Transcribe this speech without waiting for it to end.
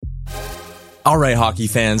All right, hockey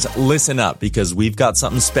fans, listen up because we've got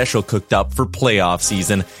something special cooked up for playoff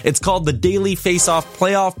season. It's called the Daily Face-Off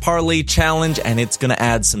Playoff Parlay Challenge, and it's going to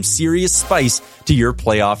add some serious spice to your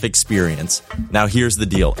playoff experience. Now, here's the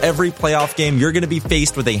deal. Every playoff game, you're going to be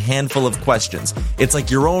faced with a handful of questions. It's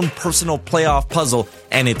like your own personal playoff puzzle,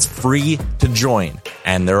 and it's free to join.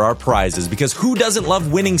 And there are prizes, because who doesn't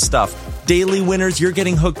love winning stuff? Daily winners, you're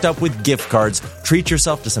getting hooked up with gift cards. Treat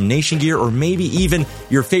yourself to some Nation gear or maybe even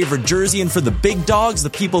your favorite jersey. And for the big dogs, the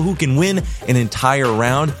people who can win an entire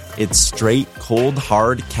round, it's straight, cold,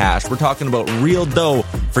 hard cash. We're talking about real dough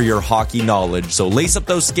for your hockey knowledge. So lace up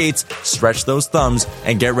those skates, stretch those thumbs,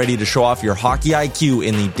 and get ready to show off your hockey IQ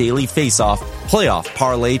in the Daily Face-Off Playoff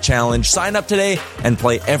Parlay Challenge. Sign up today and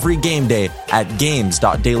play every game day at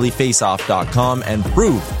games.dailyfaceoff.com and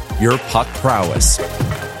prove your puck prowess.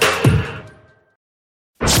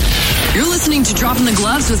 You're listening to Dropping the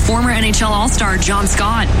Gloves with former NHL All-Star John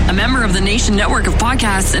Scott, a member of the Nation network of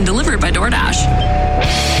podcasts and delivered by DoorDash.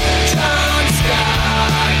 John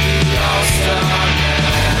Scott, the All-Star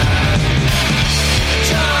man.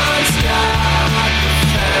 John Scott, the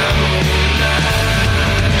family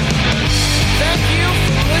man. Thank you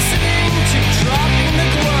for listening to Dropping the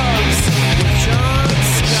Gloves with John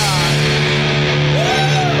Scott. Woo!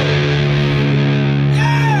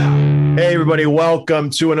 Yeah! Hey everybody, welcome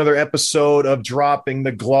to another episode of Dropping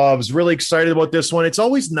the Gloves. Really excited about this one. It's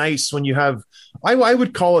always nice when you have, I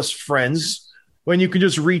would call us friends, when you can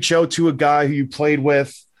just reach out to a guy who you played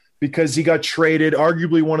with because he got traded,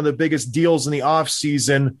 arguably one of the biggest deals in the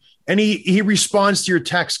offseason, and he responds to your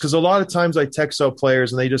text, because a lot of times I text out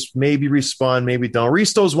players and they just maybe respond, maybe don't.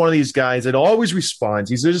 Risto's one of these guys that always responds.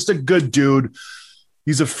 He's just a good dude.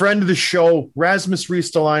 He's a friend of the show. Rasmus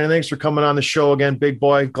Ristolainen, thanks for coming on the show again, big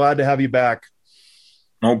boy. Glad to have you back.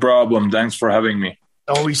 No problem. Thanks for having me.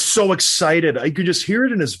 Oh, he's so excited. I could just hear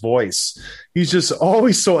it in his voice. He's just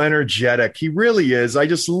always so energetic. He really is. I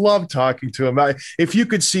just love talking to him. If you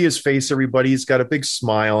could see his face, everybody, he's got a big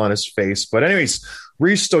smile on his face. But anyways,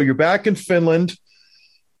 Risto, you're back in Finland.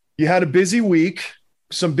 You had a busy week.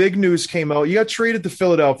 Some big news came out. You got traded to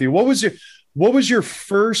Philadelphia. What was your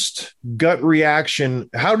first gut reaction?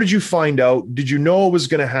 How did you find out? Did you know it was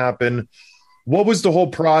going to happen? What was the whole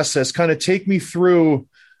process? Kind of take me through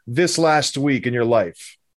this last week in your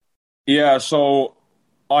life. Yeah, so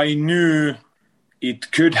I knew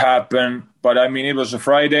it could happen, but I mean, it was a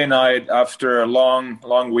Friday night after a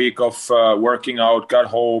long week of working out, got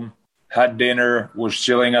home, had dinner, was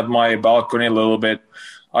chilling at my balcony a little bit.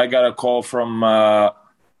 I got a call from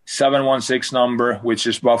 716 number, which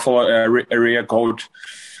is Buffalo area code.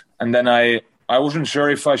 And then I wasn't sure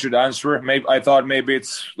if I should answer. I thought maybe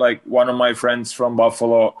it's like one of my friends from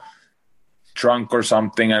Buffalo drunk or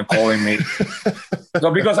something and calling me.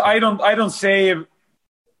 So because I don't save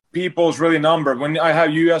people's really number. When I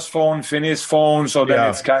have US phone, Finnish phone, so then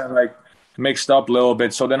it's kind of like mixed up a little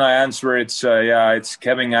bit. So then I answer, it's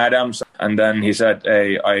Kevin Adams. And then he said,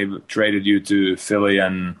 hey, I traded you to Philly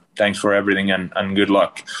and thanks for everything and good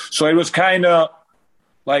luck. So it was kind of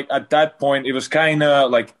like, at that point, it was kind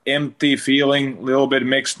of like empty feeling, a little bit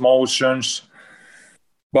mixed motions.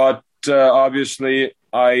 But obviously,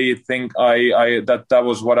 I think that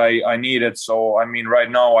was what I needed. So I mean,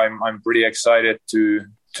 right now I'm pretty excited to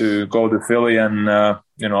go to Philly, and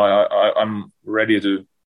I'm ready to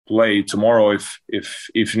play tomorrow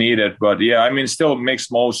if needed. But yeah, I mean, still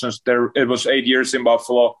mixed motions. It was 8 years in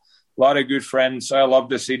Buffalo, a lot of good friends. I love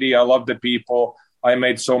the city. I love the people. I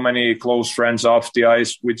made so many close friends off the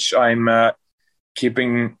ice, which I'm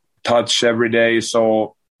keeping touch every day.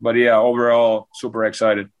 So, but yeah, overall, super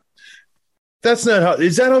excited. Is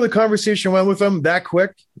that how the conversation went with him that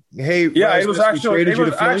quick? Hey, yeah, it was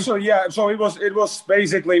actually, yeah. So it was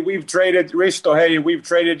basically, we've traded Risto. Hey, we've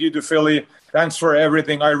traded you to Philly. Thanks for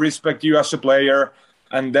everything. I respect you as a player.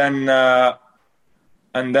 And then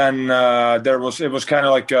it was kind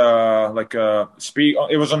of like a speak.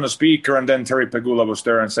 It was on the speaker, and then Terry Pegula was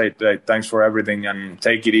there and said, hey, thanks for everything and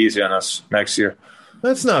take it easy on us next year.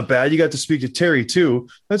 That's not bad. You got to speak to Terry too.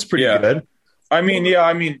 That's pretty good. I mean,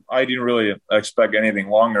 I didn't really expect anything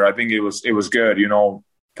longer. I think it was good,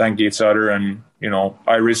 thank each other. And,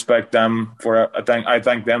 I respect them I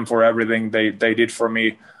thank them for everything they did for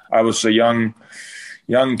me. I was a young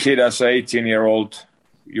kid as an 18-year-old.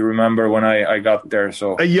 You remember when I got there.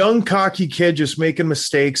 So a young, cocky kid just making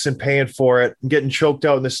mistakes and paying for it and getting choked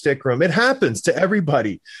out in the stick room. It happens to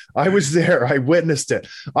everybody. I was there. I witnessed it.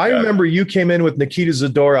 I remember you came in with Nikita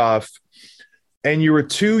Zadorov and you were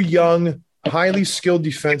too young, highly skilled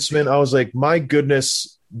defenseman. I was like, my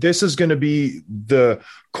goodness, this is going to be the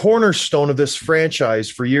cornerstone of this franchise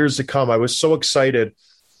for years to come. I was so excited.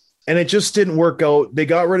 and it just didn't work out. They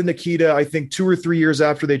got rid of Nikita, I think 2 or 3 years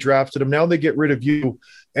after they drafted him. Now they get rid of you.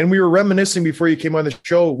 And we were reminiscing before you came on the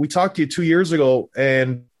show. We talked to you 2 years ago,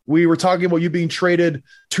 and we were talking about you being traded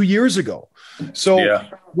 2 years ago. So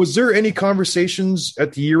was there any conversations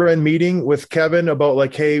at the year-end meeting with Kevin about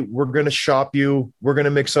like, hey, we're going to shop you, we're going to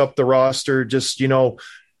mix up the roster, just, you know,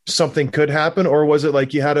 something could happen? Or was it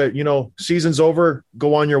like you had a, you know, season's over,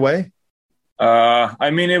 go on your way? I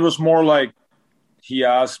mean, it was more like he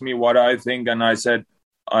asked me what I think, and I said,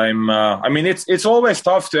 I mean, it's always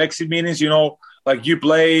tough to exit meetings, you know, like you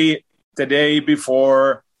play the day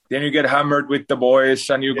before, then you get hammered with the boys,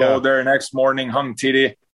 and you go there next morning, hung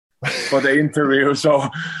titty for the interview.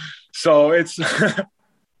 So it's, so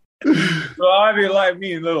I mean, like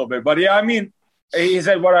me a little bit, but yeah, I mean, he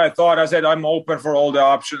said what I thought. I said, I'm open for all the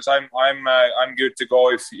options. I'm good to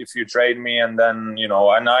go if you trade me. And then, you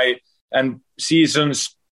know, and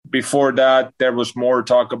seasons before that, there was more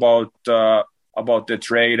talk about the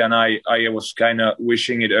trade, and I was kind of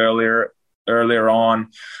wishing it earlier on.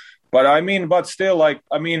 But I mean, but still, like,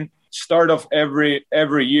 I mean, start of every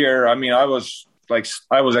year, I mean, I was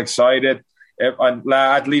excited.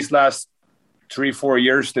 At least last 3-4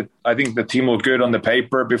 years, that I think the team looked good on the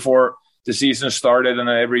paper before the season started, and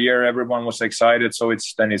every year everyone was excited. So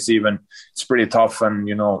it's pretty tough, and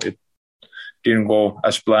you know, it didn't go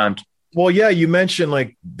as planned. Well, yeah, you mentioned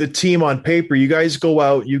like the team on paper. You guys go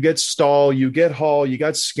out, you get Stahl, you get Hall, you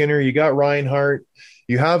got Skinner, you got Reinhart,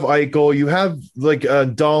 you have Eichel, you have like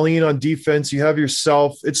Dahlin on defense, you have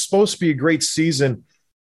yourself. It's supposed to be a great season.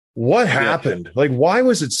 What happened? Like, why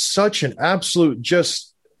was it such an absolute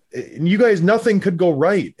just – you guys, nothing could go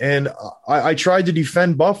right. And I tried to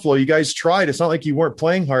defend Buffalo. You guys tried. It's not like you weren't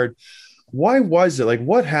playing hard. Why was it? Like,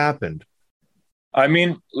 what happened? I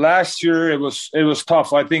mean, last year it was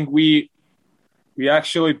tough. I think we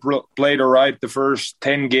actually played all right the first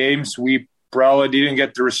 10 games. We probably didn't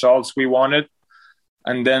get the results we wanted.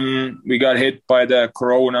 And then we got hit by the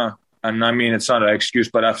corona. And I mean, it's not an excuse,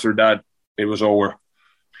 but after that, it was over.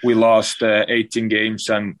 We lost 18 games,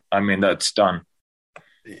 and I mean, that's done.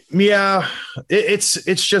 Yeah, it's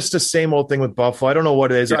just the same old thing with Buffalo. I don't know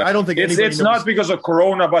what it is. Yeah. I don't think it's not because of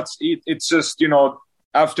corona, but it's just, you know,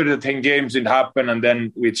 after the 10 games it happened, and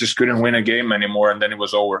then we just couldn't win a game anymore, and then it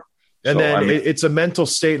was over. And so, then I mean, it's a mental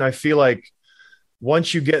state, and I feel like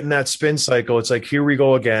once you get in that spin cycle, it's like, here we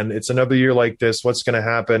go again. It's another year like this. What's going to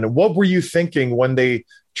happen? What were you thinking when they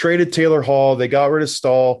traded Taylor Hall? They got rid of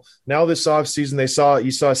Stahl. Now this offseason,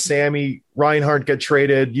 you saw Sammy Reinhart get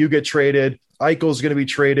traded. You get traded. Eichel's going to be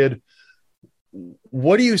traded.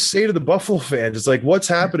 What do you say to the Buffalo fans? It's like, what's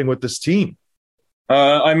happening with this team?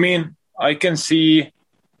 I mean, I can see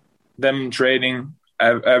them trading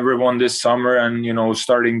everyone this summer and, you know,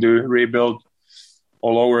 starting to rebuild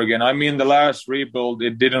all over again. I mean, the last rebuild,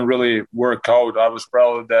 it didn't really work out. I was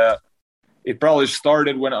it probably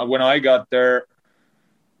started when I got there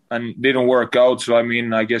and didn't work out. So, I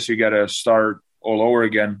mean, I guess you got to start all over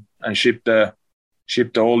again and ship the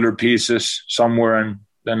older pieces somewhere and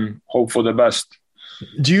then hope for the best.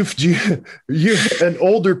 Do you an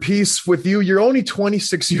older piece with you? You're only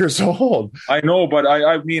 26 years old. I know, but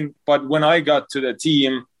I mean, but when I got to the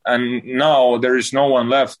team, and now there is no one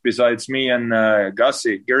left besides me and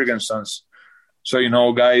Gussie Girgensons. So, you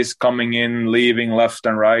know, guys coming in, leaving left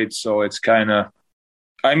and right. So it's kind of,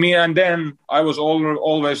 I mean, and then I was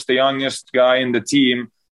always the youngest guy in the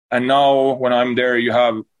team. And now when I'm there, you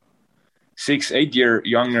have 6-8 year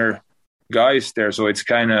younger guys there. So it's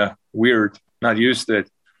kind of weird, not used to it.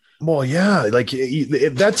 Well, yeah, like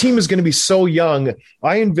if that team is going to be so young.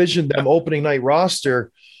 I envisioned them opening night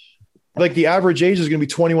roster. Like the average age is going to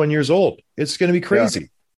be 21 years old. It's going to be crazy. Yeah.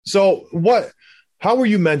 So how are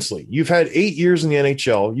you mentally? You've had 8 years in the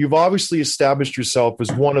NHL. You've obviously established yourself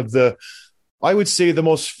as one of the, I would say, the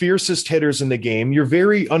most fiercest hitters in the game. You're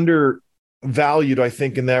very undervalued, I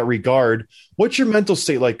think, in that regard. What's your mental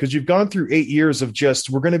state like? Because you've gone through 8 years of just,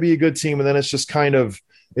 we're going to be a good team. And then it's just kind of,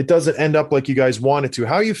 it doesn't end up like you guys wanted to.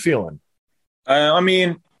 How are you feeling? I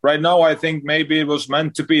mean, right now, I think maybe it was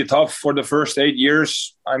meant to be tough for the first 8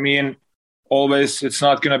 years. I mean, always, it's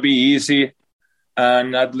not going to be easy.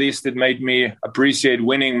 And at least it made me appreciate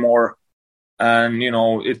winning more. And, you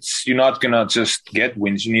know, you're not going to just get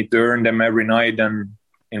wins. You need to earn them every night. And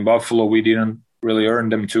in Buffalo, we didn't really earn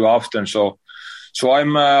them too often. So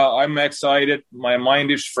I'm excited. My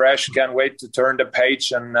mind is fresh. Can't wait to turn the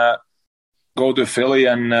page and go to Philly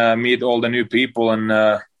and meet all the new people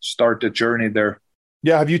and start the journey there.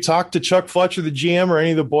 Yeah. Have you talked to Chuck Fletcher, the GM, or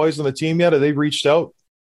any of the boys on the team yet? Have they reached out?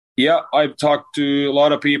 Yeah, I've talked to a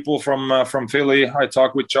lot of people from Philly. I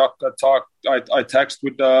talked with Chuck. I text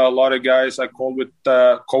with a lot of guys. I called with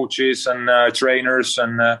coaches and trainers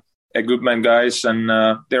and equipment guys, and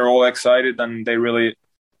they're all excited, and they really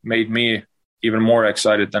made me even more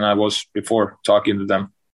excited than I was before talking to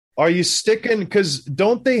them. Are you sticking, because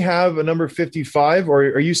don't they have a number 55, or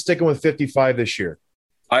are you sticking with 55 this year?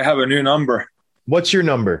 I have a new number. What's your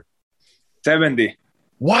number? 70.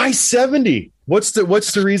 Why 70? What's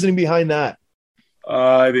the reasoning behind that?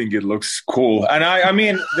 I think it looks cool. And I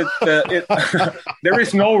mean, there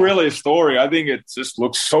is no really story. I think it just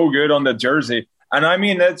looks so good on the jersey. And I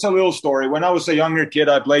mean, it's a little story. When I was a younger kid,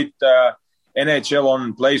 I played NHL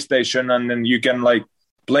on PlayStation, and then you can like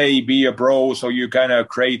be a pro. So you kind of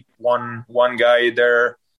create one guy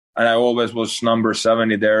there. And I always was number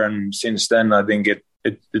 70 there. And since then, I think it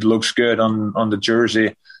looks good on the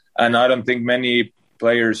jersey. And I don't think many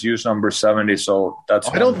players use number 70, so that's.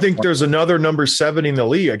 I don't think there's another number 70 in the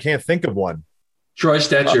league. I can't think of one. Troy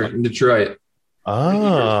Stetcher in Detroit.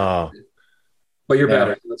 Ah, but you're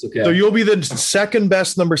better. That's okay. So you'll be the second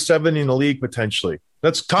best number 70 in the league potentially.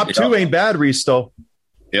 That's top two. Ain't bad, Risto.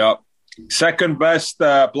 Yeah, second best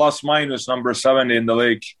plus minus number 70 in the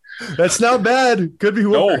league. That's not bad. Could be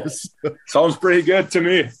worse. No. Sounds pretty good to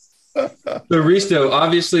me. So Risto,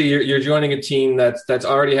 obviously you're joining a team that's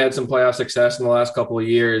already had some playoff success in the last couple of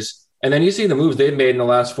years, and then you see the moves they've made in the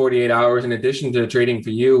last 48 hours. In addition to trading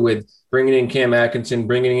for you, with bringing in Cam Atkinson,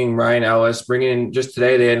 bringing in Ryan Ellis, bringing in, just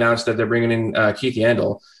today they announced that they're bringing in Keith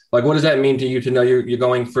Yandel. Like, what does that mean to you to know you're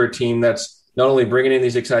going for a team that's not only bringing in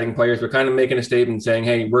these exciting players, but kind of making a statement saying,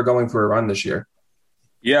 "Hey, we're going for a run this year"?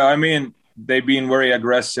 Yeah, I mean, they've been very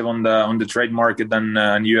aggressive on the trade market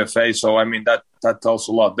and UFA. So I mean that tells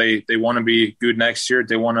a lot. They want to be good next year.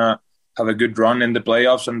 They want to have a good run in the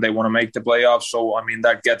playoffs, and they want to make the playoffs. So I mean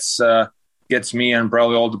that gets me and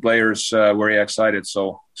probably all the players very excited.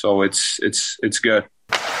 So it's good.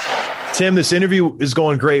 Tim, this interview is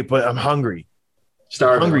going great, but I'm hungry.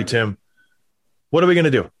 Starving. I'm hungry, Tim. What are we gonna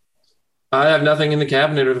do? I have nothing in the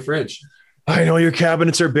cabinet or the fridge. I know your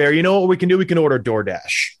cabinets are bare. You know what we can do? We can order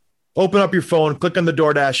DoorDash. Open up your phone, click on the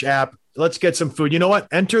DoorDash app. Let's get some food. You know what?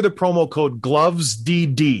 Enter the promo code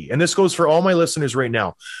GlovesDD. And this goes for all my listeners right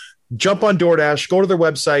now. Jump on DoorDash, go to their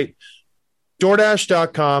website,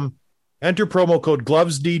 DoorDash.com, enter promo code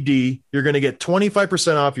GlovesDD. You're going to get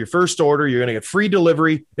 25% off your first order. You're going to get free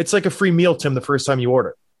delivery. It's like a free meal, Tim, the first time you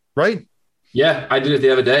order, right? Yeah, I did it the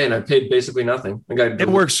other day, and I paid basically nothing. It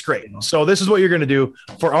works great. So this is what you're going to do.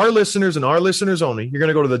 For our listeners and our listeners only, you're going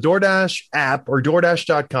to go to the DoorDash app or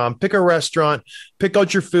DoorDash.com, pick a restaurant, pick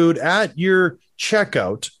out your food at your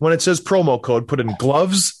checkout. When it says promo code, put in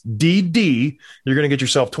GlovesDD. You're going to get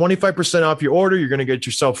yourself 25% off your order. You're going to get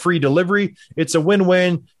yourself free delivery. It's a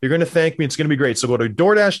win-win. You're going to thank me. It's going to be great. So go to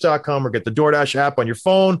DoorDash.com or get the DoorDash app on your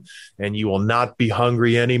phone, and you will not be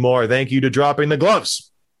hungry anymore. Thank you to Dropping the Gloves.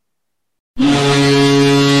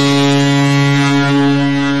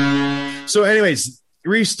 So anyways,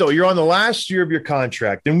 Risto, you're on the last year of your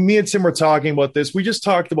contract, and me and Tim were talking about this. We just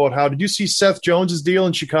talked about how, did you see Seth Jones's deal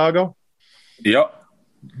in Chicago? Yep.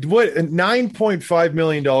 What, $9.5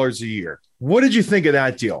 million a year. What did you think of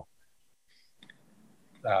that deal?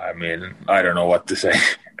 I mean, I don't know what to say.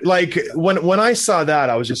 Like when I saw that,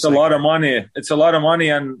 I was just a lot of money. It's a lot of money,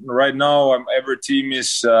 and right now every team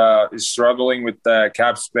is struggling with the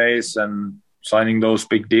cap space and signing those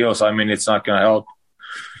big deals. I mean, it's not going to help.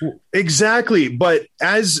 Exactly, but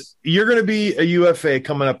as you're going to be a UFA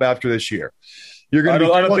coming up after this year, you're going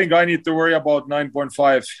to. I don't think I need to worry about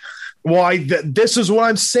 9.5. Well, this is what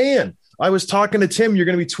I'm saying. I was talking to Tim. You're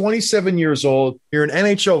going to be 27 years old. You're an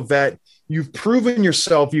NHL vet. You've proven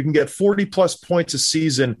yourself. You can get 40-plus points a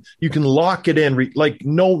season. You can lock it in, like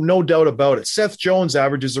no doubt about it. Seth Jones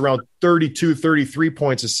averages around 32, 33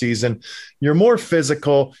 points a season. You're more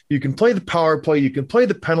physical. You can play the power play. You can play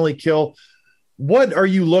the penalty kill. What are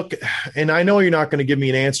you and I know you're not going to give me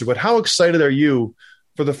an answer, but how excited are you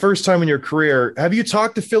for the first time in your career? Have you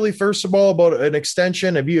talked to Philly, first of all, about an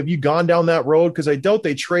extension? Have you gone down that road? Because I doubt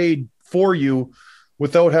they trade for you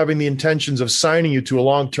without having the intentions of signing you to a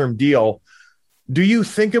long-term deal. Do you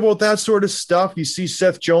think about that sort of stuff? You see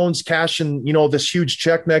Seth Jones cashing, this huge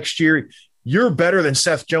check next year. You're better than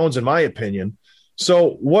Seth Jones, in my opinion.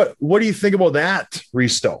 So what do you think about that,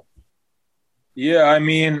 Risto? Yeah, I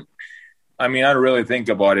mean, I don't really think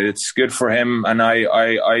about it. It's good for him, and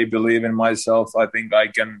I believe in myself. I think I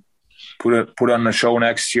can put on a show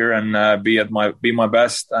next year and be my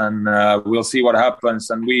best, and we'll see what happens.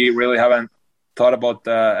 And we really haven't thought about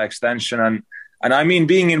the extension, and I mean,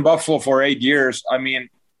 being in Buffalo for 8 years, I mean,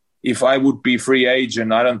 if I would be free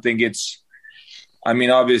agent, I don't think it's I mean,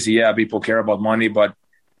 obviously, yeah, people care about money, but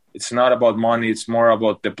it's not about money. It's more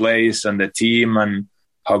about the place and the team and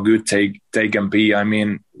how good they can be. I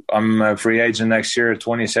mean, I'm a free agent next year,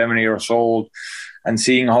 27 years old, and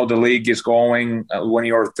seeing how the league is going when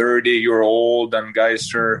you're 30, you're old, and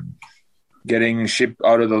guys are getting shipped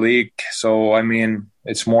out of the league. So, I mean,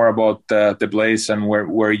 it's more about the place and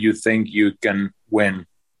where you think you can win.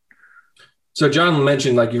 So John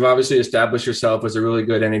mentioned, like, you've obviously established yourself as a really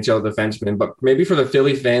good NHL defenseman, but maybe for the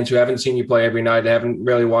Philly fans who haven't seen you play every night, they haven't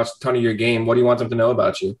really watched a ton of your game, what do you want them to know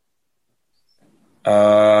about you?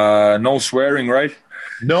 No swearing, right?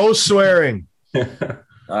 No swearing.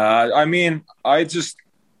 I mean,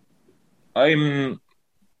 I'm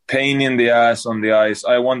pain in the ass on the ice.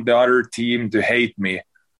 I want the other team to hate me.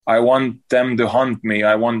 I want them to hunt me.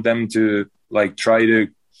 I want them to like try to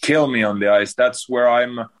kill me on the ice. That's where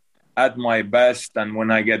I'm at my best, and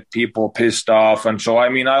when I get people pissed off. And so, I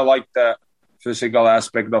mean, I like the physical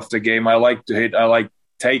aspect of the game. I like to hit. I like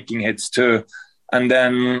taking hits too. And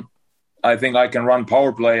then I think I can run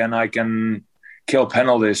power play and I can kill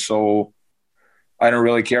penalties. So I don't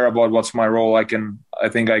really care about what's my role. I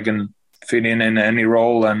think I can fit in any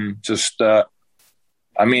role, and just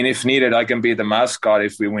I mean, if needed, I can be the mascot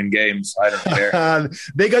if we win games. I don't care.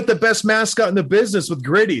 They got the best mascot in the business with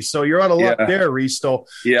Gritty, so you're out of luck there, Risto.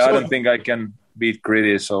 Yeah, so, I don't think I can beat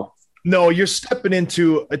Gritty. So no, you're stepping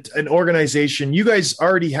into an organization. You guys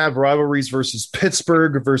already have rivalries versus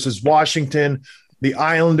Pittsburgh, versus Washington, the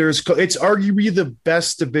Islanders. It's arguably the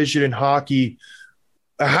best division in hockey.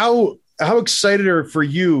 How excited are for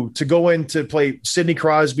you to go in to play Sidney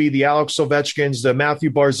Crosby, the Alex Ovechkins, the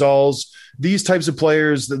Matthew Barzals, these types of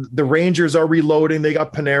players? The Rangers are reloading. They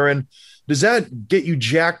got Panarin. Does that get you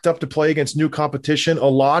jacked up to play against new competition a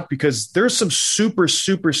lot? Because there's some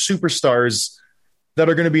superstars that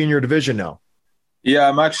are going to be in your division now. Yeah,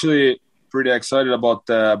 I'm actually pretty excited about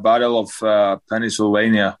the Battle of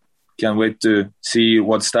Pennsylvania. Can't wait to see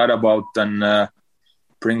what's that about and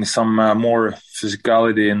bring some more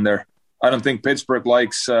physicality in there. I don't think Pittsburgh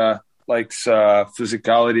likes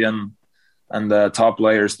physicality and the top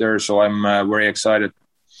players there, so I'm very excited.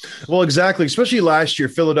 Well, exactly. Especially last year,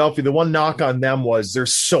 Philadelphia. The one knock on them was they're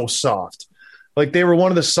so soft. Like, they were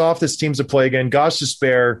one of the softest teams to play again. Gosh,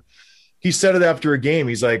 despair. He said it after a game.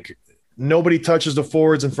 He's like, nobody touches the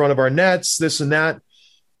forwards in front of our nets. This and that.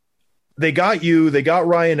 They got you. They got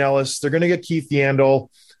Ryan Ellis. They're going to get Keith Yandel.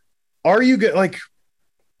 Are you good? Like,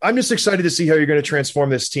 I'm just excited to see how you're going to transform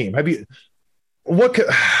this team. I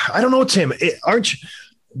don't know, Tim.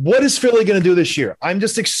 What is Philly going to do this year? I'm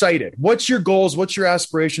just excited. What's your goals? What's your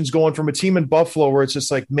aspirations going from a team in Buffalo where it's just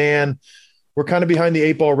like, man, we're kind of behind the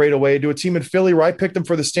eight ball right away, to a team in Philly where I picked them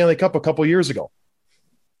for the Stanley Cup a couple years ago?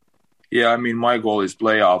 Yeah, I mean, my goal is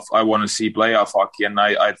playoff. I want to see playoff hockey, and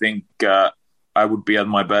I think I would be at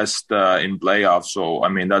my best in playoff. So, I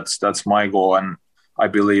mean, that's my goal, and I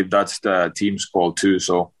believe that's the team's goal too.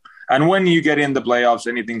 So, and when you get in the playoffs,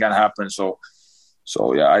 anything can happen. So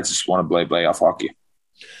yeah, I just want to play playoff hockey.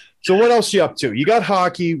 So what else are you up to? You got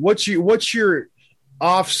hockey. What's your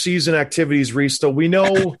off-season activities, Risto? We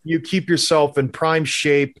know you keep yourself in prime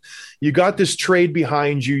shape. You got this trade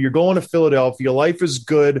behind you. You're going to Philadelphia. Life is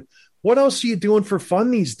good. What else are you doing for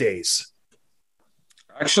fun these days?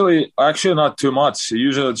 Actually not too much.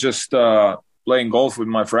 Usually just playing golf with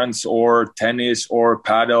my friends, or tennis, or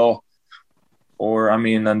paddle, or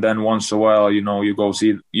and then once in a while, you go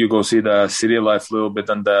see the city life a little bit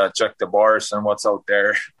and check the bars and what's out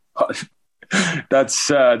there.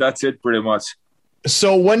 That's it pretty much.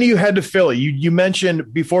 So when do you head to Philly? You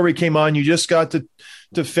mentioned before we came on, you just got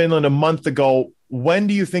to Finland a month ago. When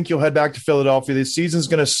do you think you'll head back to Philadelphia? The season's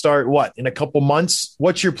going to start, in a couple months?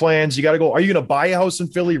 What's your plans? You got to go. Are you going to buy a house in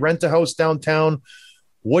Philly, rent a house downtown?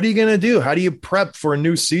 What are you going to do? How do you prep for a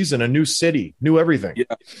new season, a new city, new everything?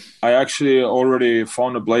 Yeah, I actually already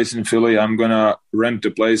found a place in Philly. I'm going to rent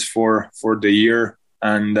a place for the year,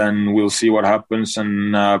 and then we'll see what happens.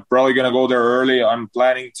 And probably going to go there early. I'm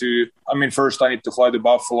planning to – first I need to fly to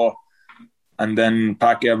Buffalo and then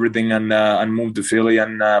pack everything and move to Philly,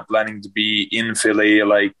 and planning to be in Philly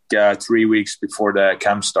 3 weeks before the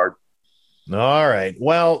camp start. All right.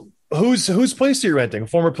 Well, whose place are you renting? A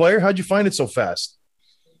former player? How'd you find it so fast?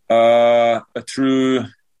 A true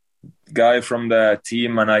guy from the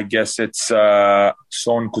team, and I guess it's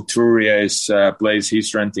Sean Couturier's place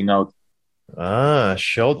he's renting out.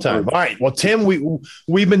 Showtime. All right. Well, Tim,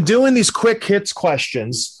 we've been doing these quick hits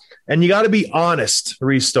questions, and you got to be honest,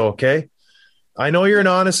 Risto, okay? I know you're an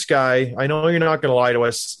honest guy. I know you're not going to lie to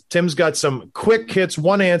us. Tim's got some quick hits,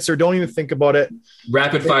 one answer. Don't even think about it.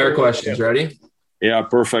 Rapid fire questions. Ready? Yeah,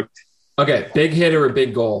 perfect. Okay. Big hit or a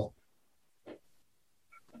big goal?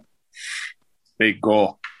 big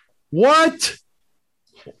goal. What?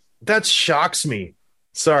 That shocks me.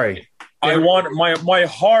 Sorry. I want my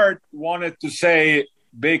heart wanted to say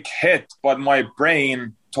big hit, but my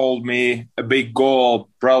brain told me a big goal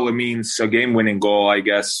probably means a game-winning goal, I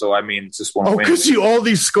guess. So, I mean, just one win. Because you all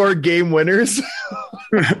these score game winners?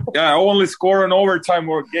 Yeah, I only score in overtime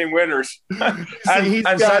or game winners.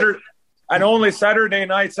 And only Saturday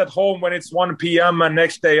nights at home when it's 1 p.m. and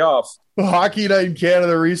next day off. Hockey night in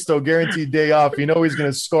Canada, Risto, guaranteed day off. You know he's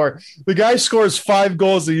going to score. The guy scores 5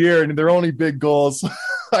 goals a year, and they're only big goals.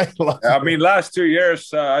 I mean, last 2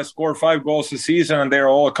 years, I scored 5 goals a season, and they're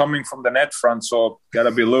all coming from the net front, so got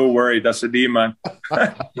to be a little worried. That's a D-man.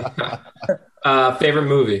 Favorite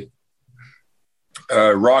movie?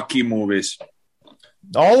 Rocky movies.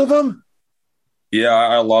 All of them? Yeah,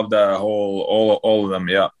 I love the all of them,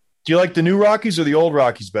 yeah. Do you like the new Rockies or the old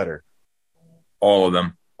Rockies better? All of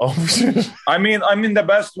them. Oh, I mean, the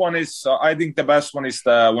best one is. I think the best one is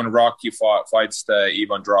when Rocky fights the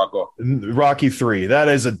Ivan Drago. Rocky 3.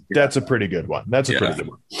 That's a pretty good one. That's a pretty good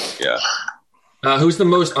one. Yeah. Who's the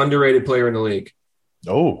most underrated player in the league?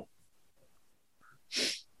 Oh.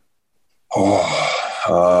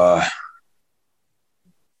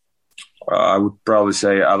 I would probably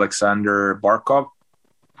say Alexander Barkov.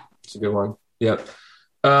 That's a good one. Yep.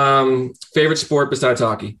 Favorite sport besides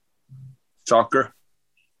hockey? Soccer.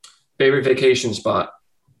 Favorite vacation spot?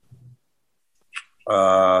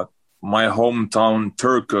 My hometown,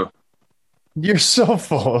 Turku. You're so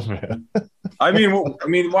full of it. I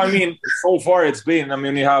mean, so far it's been. I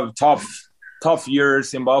mean, we have tough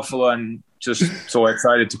years in Buffalo, and just so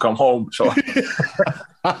excited to come home. So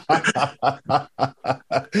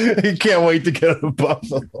you can't wait to get to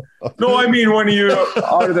Buffalo. No, I mean, when you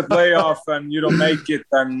out of the playoff and you don't make it,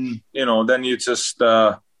 then you just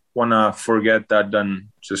want to forget that, then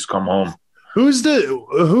just come home. Who's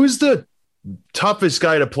the toughest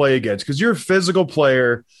guy to play against? Because you're a physical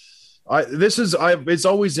player. It's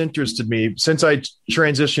always interested me since I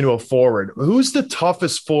transitioned to a forward. Who's the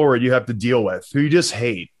toughest forward you have to deal with? Who you just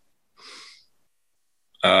hate?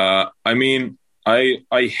 I mean, I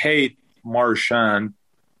hate Marchand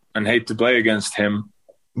and hate to play against him.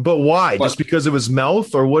 But why? Just because of his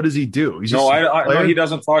mouth, or what does he do? No, he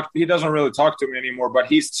doesn't talk. He doesn't really talk to me anymore. But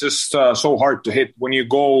he's just so hard to hit. When you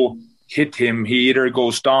go hit him, he either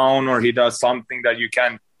goes down or he does something that you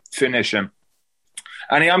can't finish him.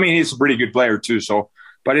 And he's a pretty good player too. So,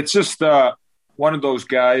 but it's just one of those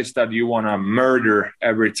guys that you want to murder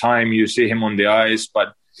every time you see him on the ice.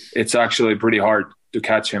 But it's actually pretty hard to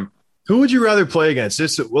catch him. Who would you rather play against?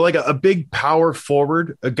 Like a big power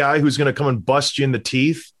forward, a guy who's going to come and bust you in the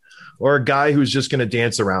teeth, or a guy who's just going to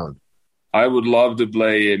dance around? I would love to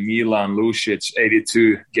play Milan Lucic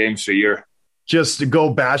 82 games a year. Just to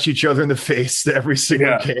go bash each other in the face every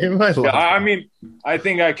single game. I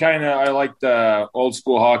think I like the old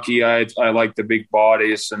school hockey. I like the big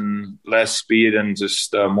bodies and less speed and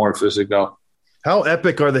just more physical. How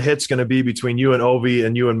epic are the hits going to be between you and Ovi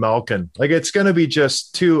and you and Malkin? Like, it's going to be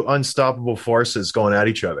just two unstoppable forces going at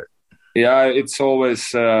each other. Yeah, it's always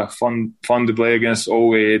fun to play against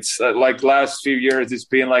Ovi. It's like last few years, it's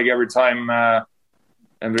been like every time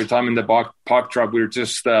in the puck drop, we were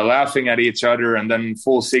just laughing at each other, and then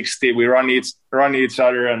full 60, we run each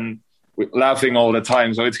other and we're laughing all the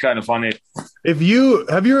time. So it's kind of funny. Have you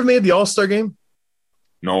ever made the All-Star game?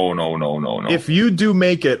 No. If you do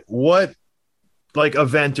make it, what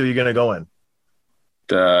event are you going to go in?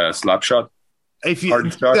 The slap shot. If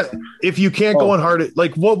you can't go on hard,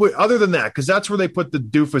 other than that, because that's where they put the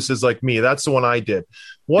doofuses like me. That's the one I did.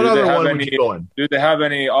 What other one would you go in? Do they have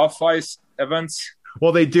any off-ice events?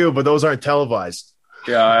 Well, they do, but those aren't televised.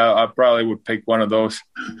 Yeah, I probably would pick one of those.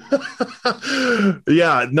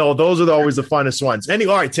 Yeah, no, those are always the funnest ones. All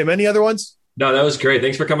right, Tim, any other ones? No, that was great.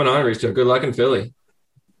 Thanks for coming on, Risto. Good luck in Philly.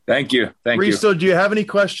 Thank you. Risto, do you have any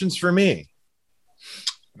questions for me?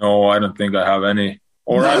 No, I don't think I have any.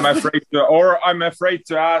 Or I'm afraid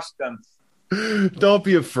to ask them. Don't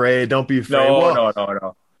be afraid.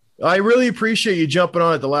 No. I really appreciate you jumping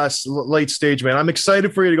on at the late stage, man. I'm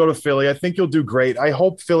excited for you to go to Philly. I think you'll do great. I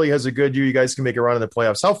hope Philly has a good year. You guys can make a run in the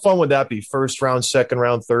playoffs. How fun would that be? First round, second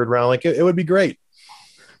round, third round? It would be great.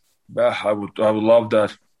 I would love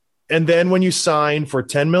that. And then when you sign for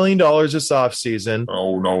 $10 million this offseason,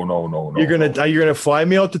 no. You're gonna fly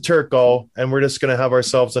me out to Turku, and we're just gonna have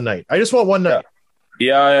ourselves a night. I just want one night.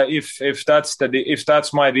 Yeah, if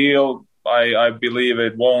that's my deal, I believe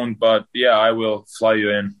it won't. But yeah, I will fly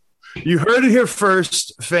you in. You heard it here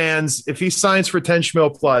first, fans. If he signs for 10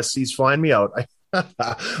 schmil plus, he's flying me out.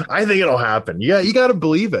 I think it'll happen. Yeah, you got to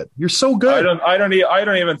believe it. You're so good. I don't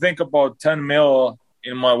even think about 10 mil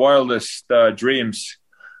in my wildest dreams.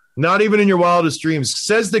 Not even in your wildest dreams.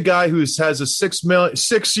 Says the guy who has a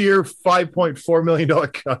 6-year, $5.4 million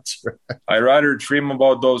contract. I rather dream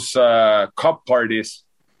about those cup parties.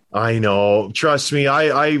 I know. Trust me.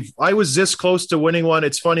 I was this close to winning one.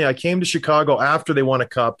 It's funny. I came to Chicago after they won a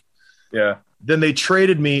cup. Yeah. Then they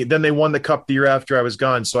traded me. Then they won the cup the year after I was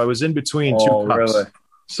gone. So I was in between two cups. Really?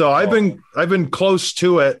 So I've been close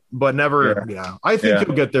to it, but never. Yeah. I think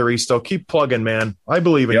you'll get there, Risto. Keep plugging, man. I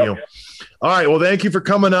believe in you. All right. Well, thank you for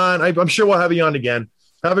coming on. I'm sure we'll have you on again.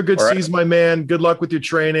 Have a good season, my man. Good luck with your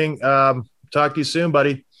training. Talk to you soon,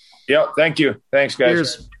 buddy. Yeah. Thank you. Thanks, guys.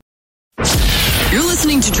 Cheers. You're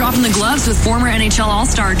listening to Dropping the Gloves with former NHL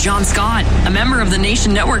All-Star John Scott, a member of the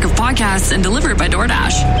Nation Network of Podcasts and delivered by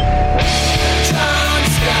DoorDash.